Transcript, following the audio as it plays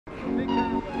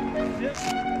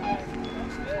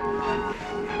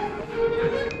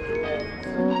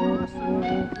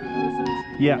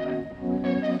Yeah,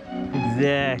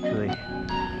 exactly.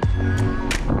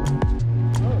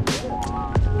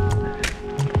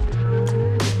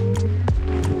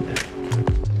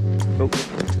 Oh.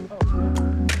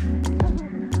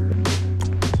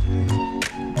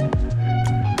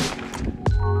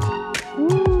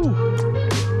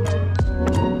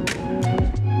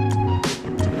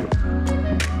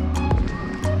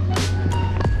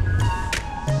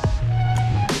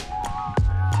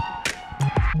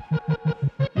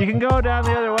 You can go down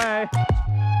the other way,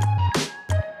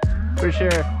 for sure.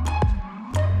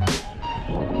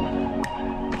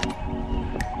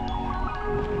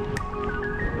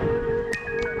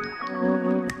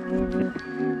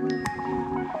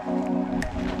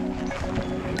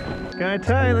 Can I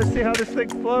tell you, let's see how this thing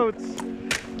floats.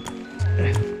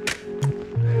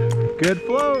 Good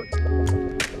float.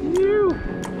 Ew.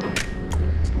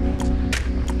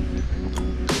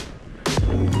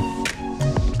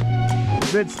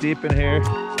 A bit steep in here.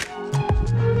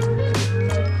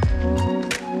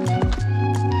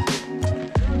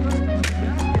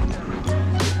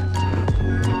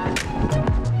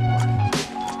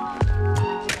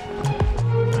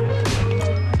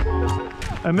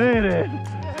 I made it.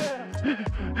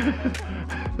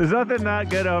 There's nothing not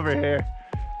good over here.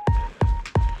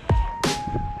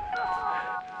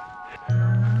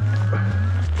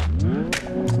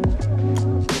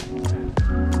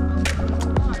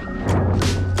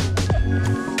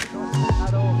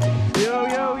 Yo,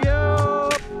 yo, yo!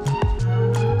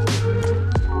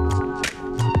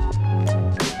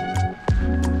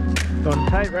 Going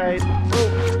tight right. Oh.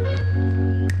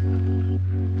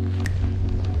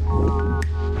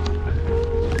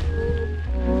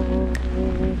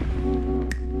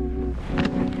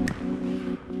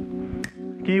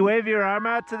 Can you wave your arm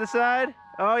out to the side?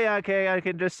 Oh yeah, okay, I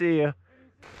can just see you.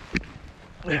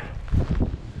 Sweet.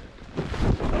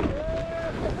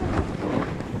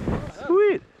 That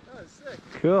was sick.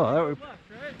 Cool. That was, left,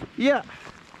 right? Yeah.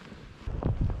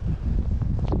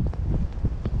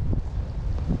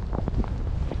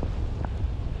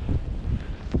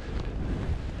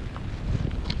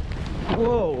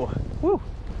 Whoa. Woo.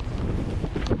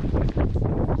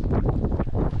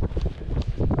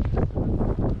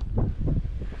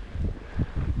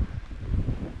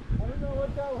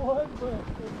 That was, but it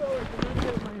felt like it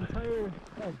hit my entire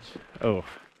edge. Oh.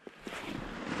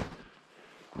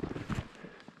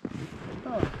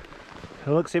 Oh. It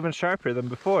looks even sharper than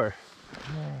before.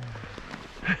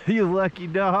 You lucky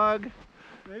dog.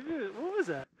 Maybe, what was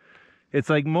that? It's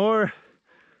like more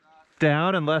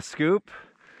down and less scoop.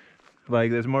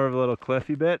 Like there's more of a little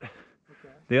cliffy bit. Okay.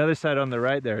 The other side on the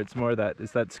right there, it's more that,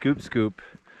 it's that scoop. Okay.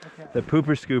 The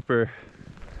pooper scooper.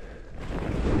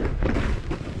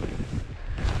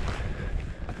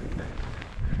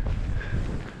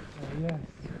 Yes,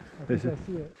 I think I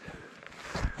see it.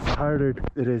 The harder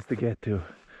it is to get to,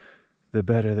 the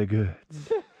better the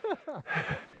goods.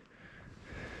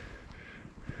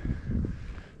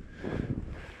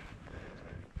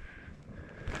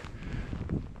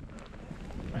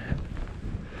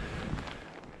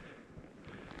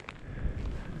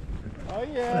 Oh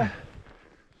yeah.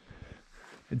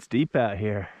 It's deep out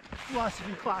here.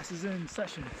 Philosophy class is in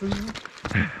session, food.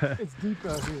 It's deep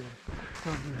out here.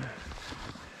 So good.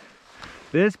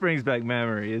 This brings back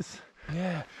memories.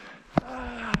 Yeah.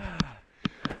 Ah.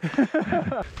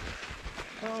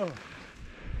 Oh.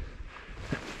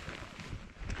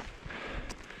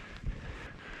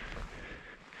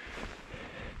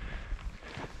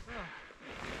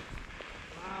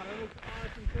 Wow, that looks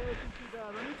awesome.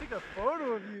 Let me take a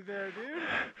photo of you there, dude.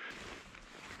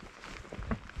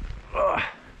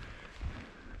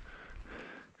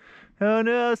 Oh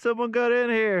no, someone got in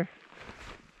here.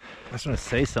 I just want to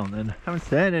say something. I haven't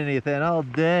said anything all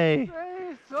day.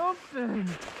 Say something.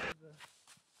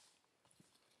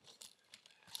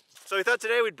 So we thought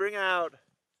today we'd bring out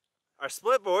our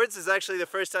split boards. This is actually the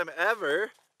first time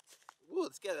ever. Ooh,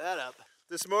 let's get that up.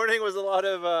 This morning was a lot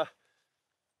of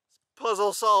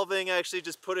puzzle solving, actually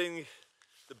just putting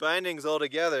the bindings all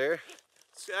together.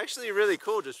 It's actually really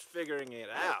cool just figuring it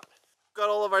out. Got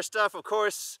all of our stuff, of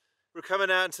course. We're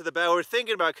coming out into the back. We're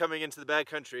thinking about coming into the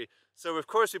backcountry. So of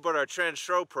course we bought our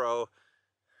Transhow Pro.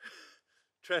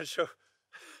 We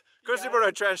bought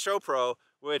our Transhow Pro,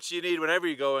 which you need whenever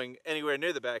you're going anywhere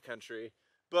near the backcountry.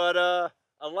 But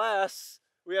alas,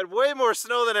 we had way more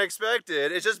snow than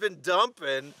expected. It's just been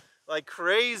dumping like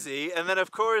crazy. And then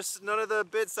of course, none of the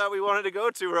bits that we wanted to go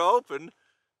to were open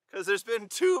because there's been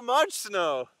too much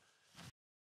snow.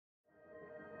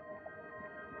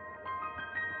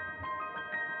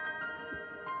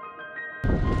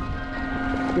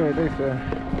 Great, thanks, man.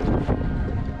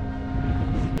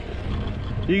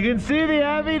 You can see the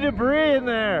heavy debris in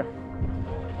there.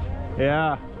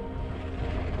 Yeah.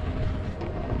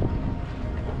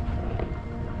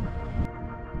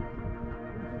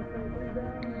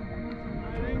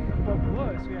 But below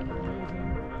us, we have an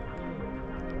amazing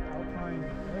alpine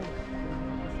lake.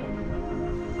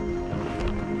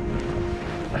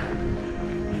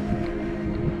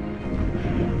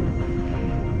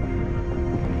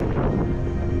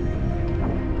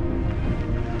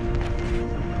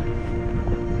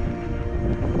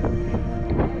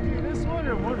 This one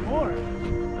or one more?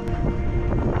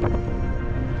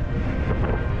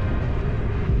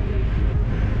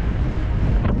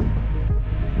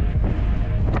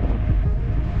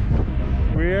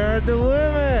 We are at the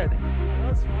limit.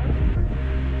 That's fun.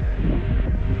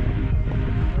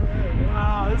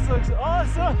 Wow, this looks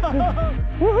awesome!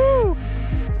 Woohoo!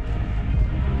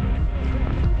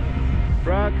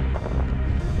 Brock.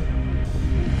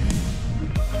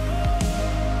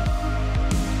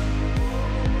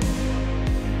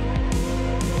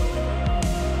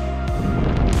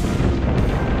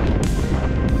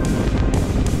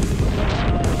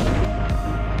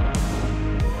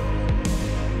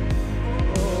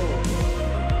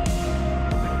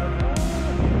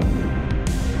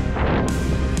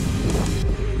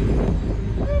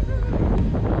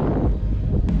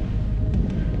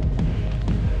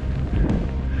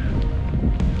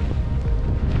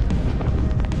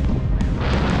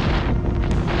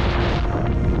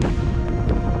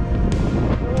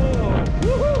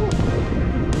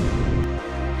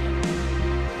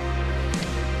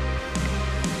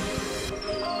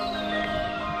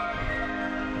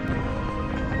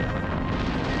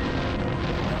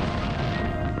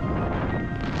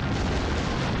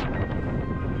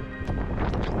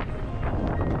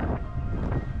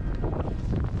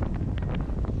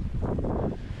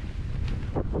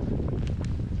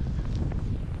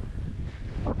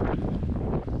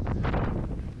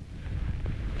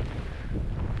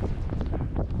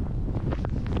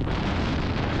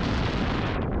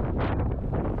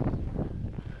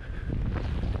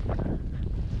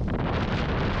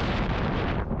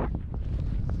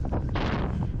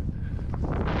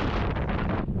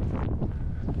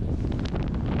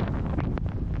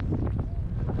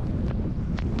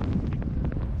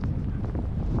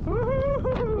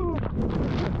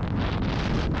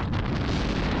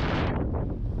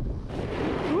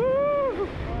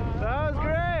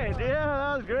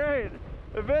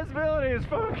 The visibility is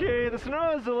funky. The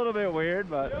snow is a little bit weird,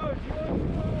 but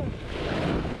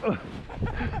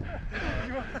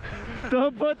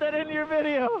don't put that in your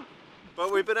video.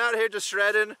 But we've been out here just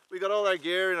shredding. We got all our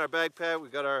gear in our backpack. We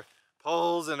got our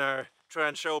poles and our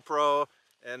Tran Pro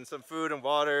and some food and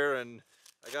water. And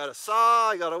I got a saw,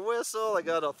 I got a whistle, I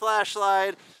got a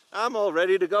flashlight. I'm all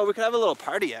ready to go. We can have a little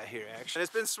party out here, actually.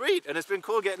 It's been sweet, and it's been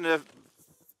cool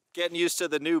getting used to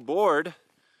the new board,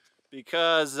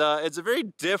 because it's a very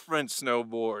different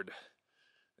snowboard.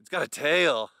 It's got a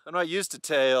tail. I'm not used to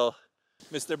tail.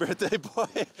 Mr. Birthday Boy,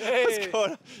 hey. What's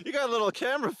going on? You got a little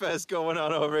camera fest going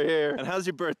on over here. And how's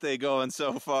your birthday going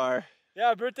so far?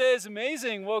 Yeah, birthday is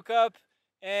amazing. Woke up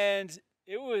and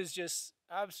it was just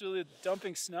absolutely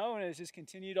dumping snow, and it's just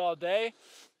continued all day.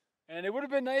 And it would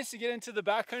have been nice to get into the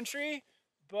backcountry,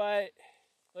 but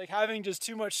like having just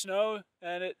too much snow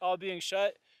and it all being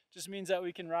shut just means that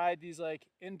we can ride these like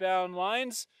inbound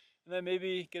lines and then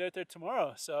maybe get out there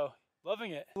tomorrow. So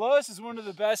loving it. Lois is one of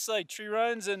the best like tree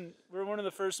runs, and we're one of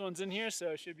the first ones in here, so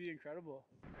it should be incredible.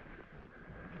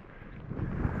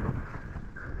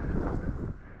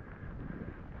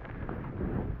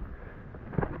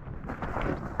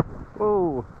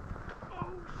 Whoa.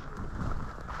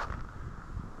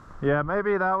 Yeah,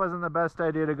 maybe that wasn't the best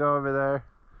idea to go over there.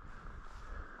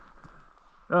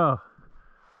 Oh.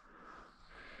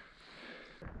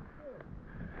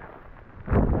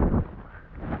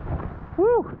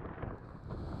 Woo!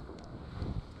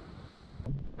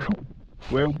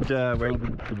 Where would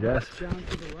you suggest? Down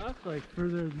to the left, like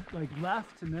further like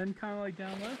left, and then kind of like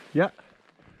down left? Yeah.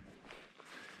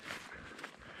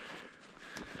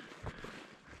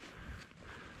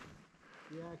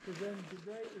 Yeah, because then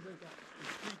the right is like that.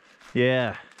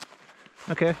 Yeah.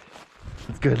 Okay.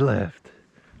 That's good left.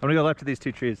 I'm gonna go left to these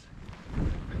two trees.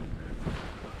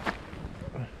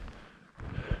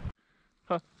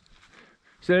 Huh.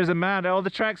 So there's a mound. All the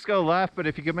tracks go left, but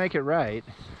if you can make it right.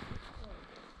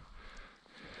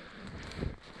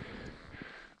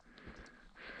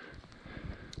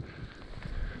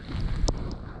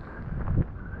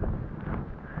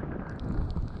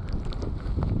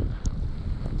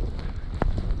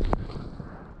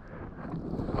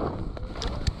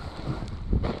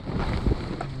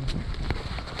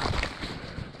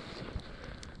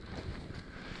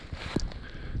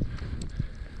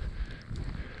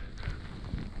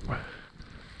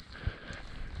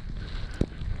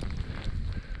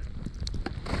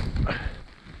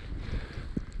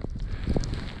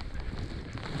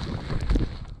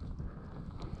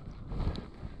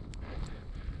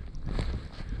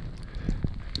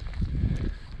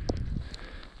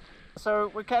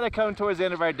 So we're kind of coming towards the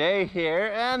end of our day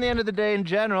here, and the end of the day in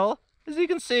general. As you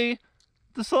can see,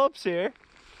 the slopes here,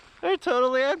 they're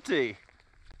totally empty.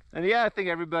 And yeah, I think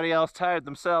everybody else tired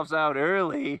themselves out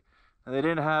early, and they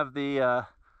didn't have the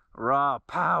raw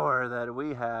power that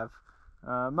we have.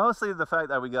 Mostly the fact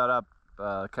that we got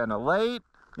up kind of late.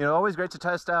 You know, always great to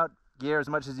test out gear as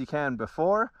much as you can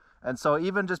before. And so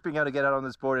even just being able to get out on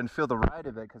this board and feel the ride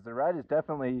of it, because the ride is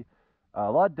definitely a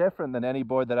lot different than any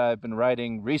board that I've been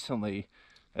riding recently.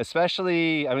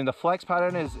 Especially, I mean, the flex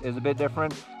pattern is a bit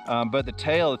different, but the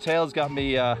tail's got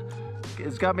me,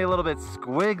 it's got me a little bit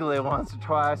squiggly once or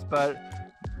twice, but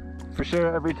for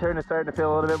sure every turn is starting to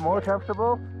feel a little bit more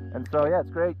comfortable. And so yeah, it's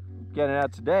great getting it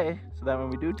out today, so that when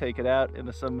we do take it out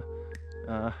into some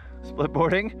split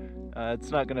boarding,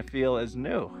 it's not gonna feel as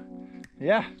new.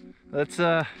 Yeah, let's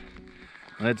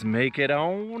make it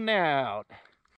on out.